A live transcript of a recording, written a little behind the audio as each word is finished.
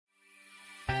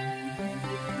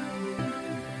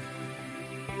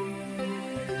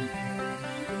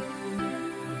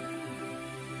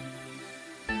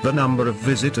The number of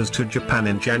visitors to Japan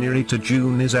in January to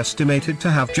June is estimated to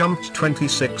have jumped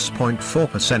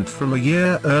 26.4% from a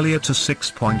year earlier to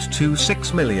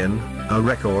 6.26 million, a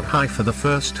record high for the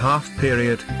first half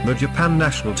period, the Japan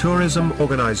National Tourism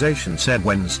Organization said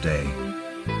Wednesday.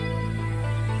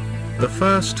 The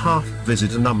first half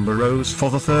visitor number rose for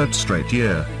the third straight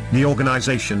year, the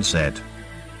organization said.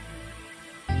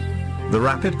 The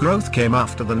rapid growth came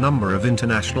after the number of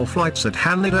international flights at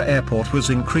Haneda Airport was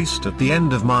increased at the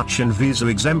end of March and visa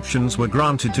exemptions were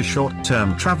granted to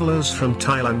short-term travelers from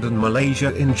Thailand and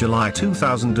Malaysia in July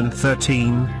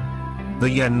 2013. The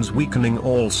yen's weakening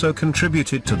also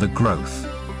contributed to the growth.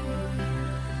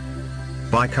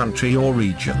 By country or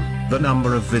region, the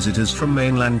number of visitors from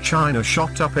mainland China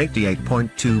shot up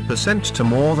 88.2% to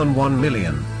more than 1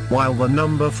 million, while the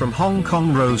number from Hong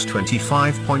Kong rose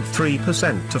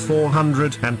 25.3% to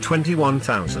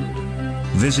 421,000.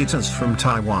 Visitors from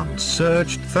Taiwan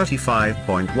surged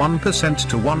 35.1%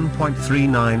 to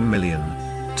 1.39 million.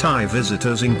 Thai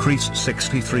visitors increased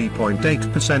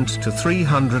 63.8% to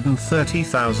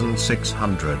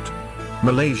 330,600.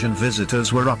 Malaysian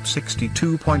visitors were up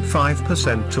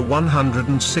 62.5% to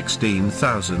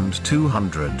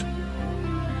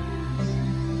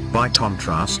 116,200. By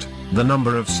contrast, the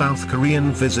number of South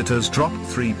Korean visitors dropped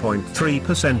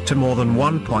 3.3% to more than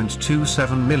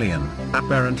 1.27 million,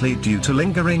 apparently due to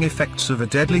lingering effects of a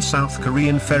deadly South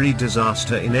Korean ferry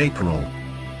disaster in April.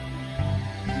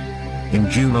 In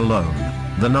June alone,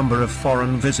 the number of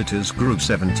foreign visitors grew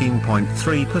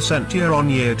 17.3%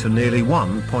 year-on-year to nearly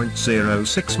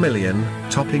 1.06 million,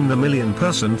 topping the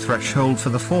million-person threshold for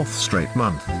the fourth straight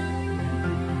month.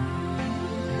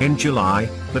 In July,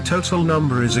 the total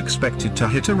number is expected to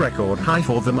hit a record high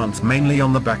for the month, mainly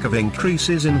on the back of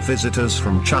increases in visitors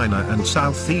from China and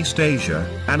Southeast Asia,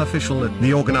 an official at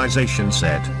the organization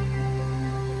said.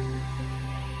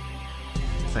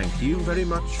 Thank you very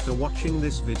much for watching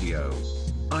this video.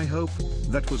 I hope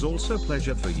that was also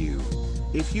pleasure for you.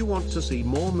 If you want to see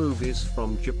more movies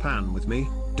from Japan with me,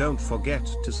 don't forget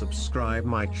to subscribe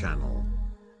my channel.